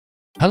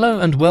Hello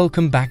and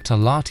welcome back to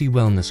Lati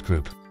Wellness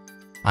Group.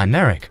 I'm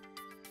Eric.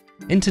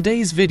 In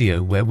today's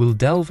video, where we'll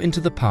delve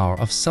into the power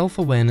of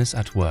self-awareness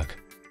at work,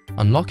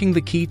 unlocking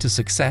the key to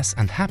success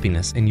and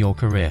happiness in your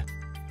career.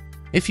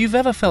 If you've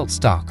ever felt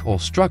stuck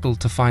or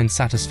struggled to find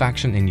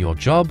satisfaction in your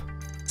job,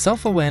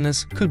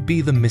 self-awareness could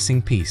be the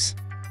missing piece.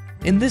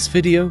 In this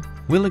video,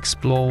 we'll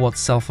explore what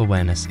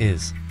self-awareness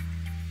is,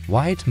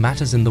 why it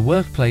matters in the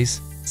workplace,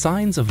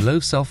 signs of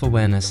low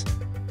self-awareness,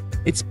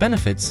 its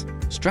benefits,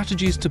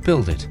 strategies to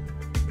build it,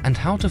 and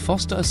how to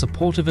foster a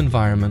supportive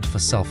environment for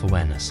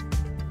self-awareness.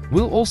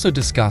 We'll also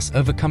discuss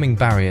overcoming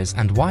barriers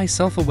and why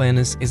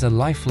self-awareness is a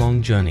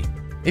lifelong journey.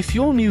 If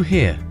you're new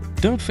here,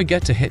 don't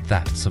forget to hit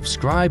that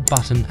subscribe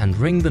button and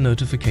ring the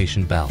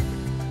notification bell,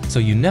 so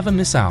you never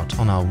miss out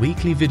on our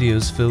weekly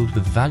videos filled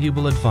with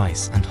valuable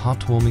advice and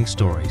heartwarming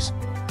stories.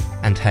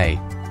 And hey,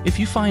 if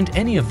you find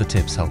any of the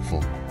tips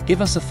helpful,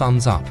 give us a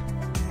thumbs up.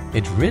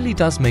 It really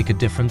does make a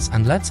difference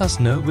and lets us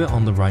know we're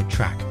on the right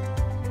track.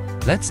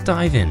 Let's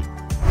dive in.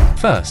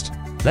 First,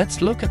 let's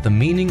look at the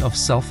meaning of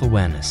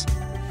self-awareness.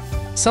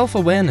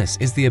 Self-awareness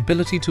is the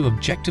ability to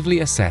objectively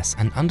assess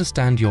and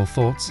understand your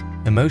thoughts,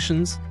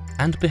 emotions,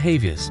 and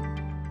behaviors.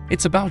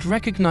 It's about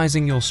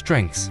recognizing your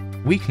strengths,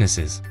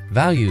 weaknesses,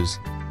 values,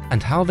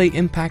 and how they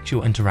impact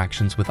your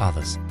interactions with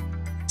others.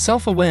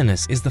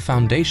 Self-awareness is the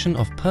foundation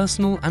of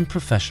personal and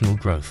professional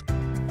growth.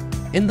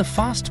 In the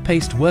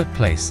fast-paced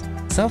workplace,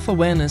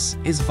 self-awareness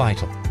is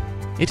vital.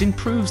 It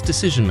improves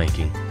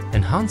decision-making,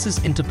 enhances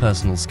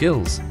interpersonal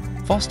skills,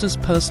 fosters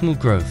personal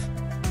growth,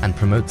 and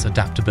promotes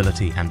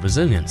adaptability and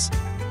resilience.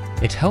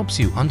 It helps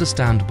you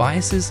understand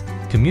biases,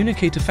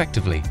 communicate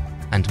effectively,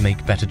 and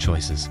make better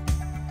choices.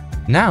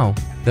 Now,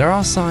 there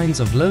are signs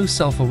of low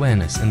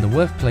self-awareness in the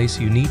workplace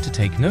you need to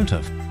take note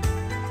of.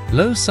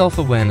 Low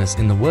self-awareness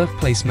in the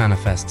workplace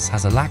manifests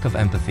as a lack of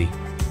empathy,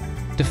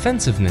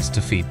 defensiveness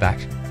to feedback,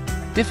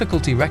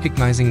 difficulty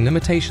recognizing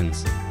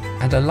limitations,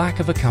 and a lack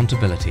of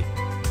accountability.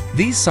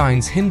 These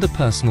signs hinder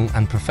personal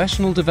and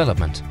professional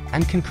development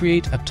and can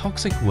create a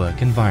toxic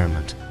work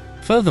environment.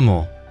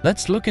 Furthermore,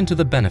 let's look into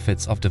the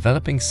benefits of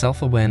developing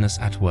self-awareness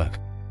at work.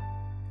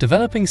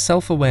 Developing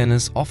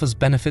self-awareness offers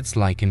benefits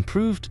like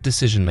improved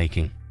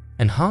decision-making,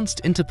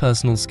 enhanced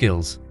interpersonal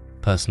skills,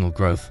 personal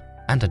growth,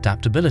 and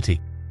adaptability.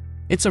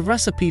 It's a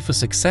recipe for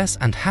success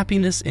and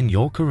happiness in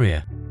your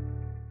career.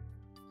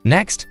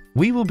 Next,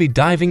 we will be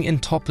diving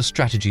into the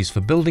strategies for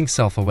building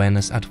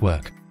self-awareness at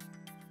work.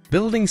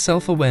 Building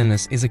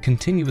self-awareness is a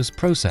continuous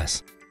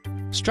process.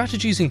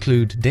 Strategies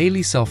include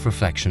daily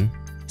self-reflection,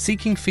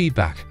 seeking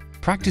feedback,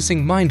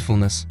 practicing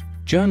mindfulness,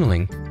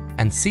 journaling,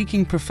 and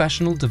seeking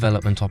professional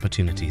development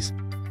opportunities.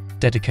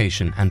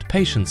 Dedication and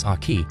patience are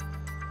key.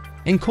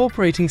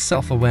 Incorporating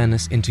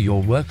self-awareness into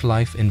your work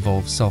life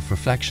involves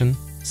self-reflection,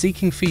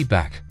 seeking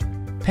feedback,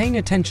 paying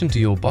attention to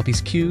your body's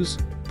cues,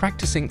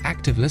 practicing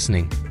active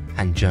listening,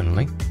 and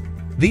journaling.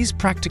 These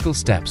practical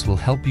steps will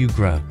help you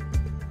grow.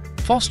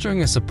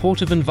 Fostering a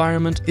supportive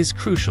environment is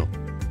crucial.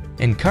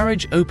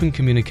 Encourage open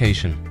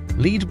communication,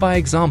 lead by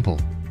example,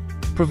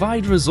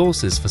 provide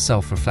resources for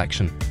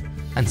self-reflection,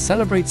 and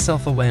celebrate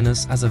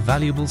self-awareness as a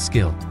valuable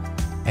skill.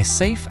 A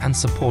safe and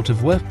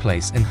supportive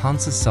workplace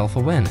enhances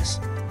self-awareness.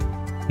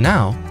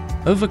 Now,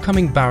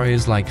 overcoming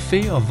barriers like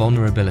fear of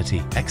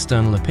vulnerability,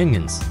 external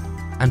opinions,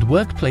 and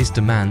workplace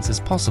demands is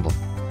possible.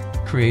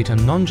 Create a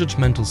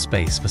non-judgmental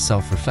space for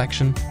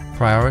self-reflection,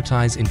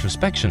 prioritize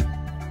introspection,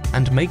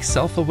 and make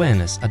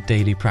self-awareness a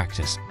daily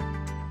practice.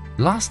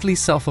 Lastly,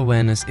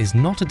 self-awareness is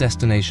not a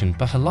destination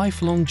but a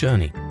lifelong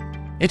journey.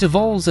 It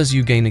evolves as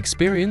you gain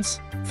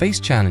experience, face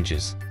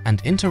challenges, and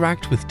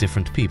interact with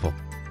different people.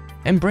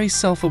 Embrace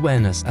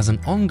self-awareness as an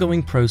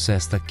ongoing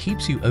process that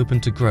keeps you open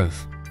to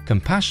growth,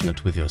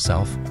 compassionate with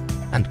yourself,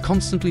 and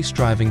constantly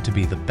striving to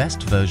be the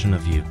best version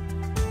of you.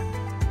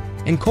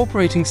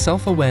 Incorporating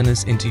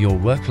self-awareness into your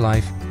work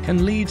life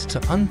can lead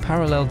to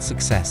unparalleled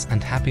success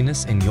and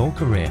happiness in your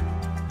career.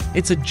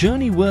 It's a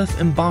journey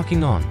worth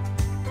embarking on,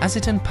 as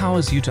it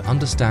empowers you to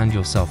understand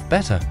yourself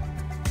better,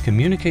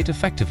 communicate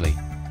effectively,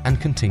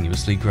 and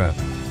continuously grow.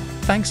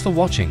 Thanks for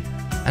watching,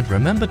 and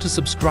remember to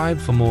subscribe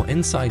for more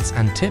insights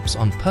and tips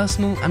on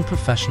personal and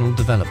professional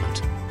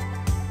development.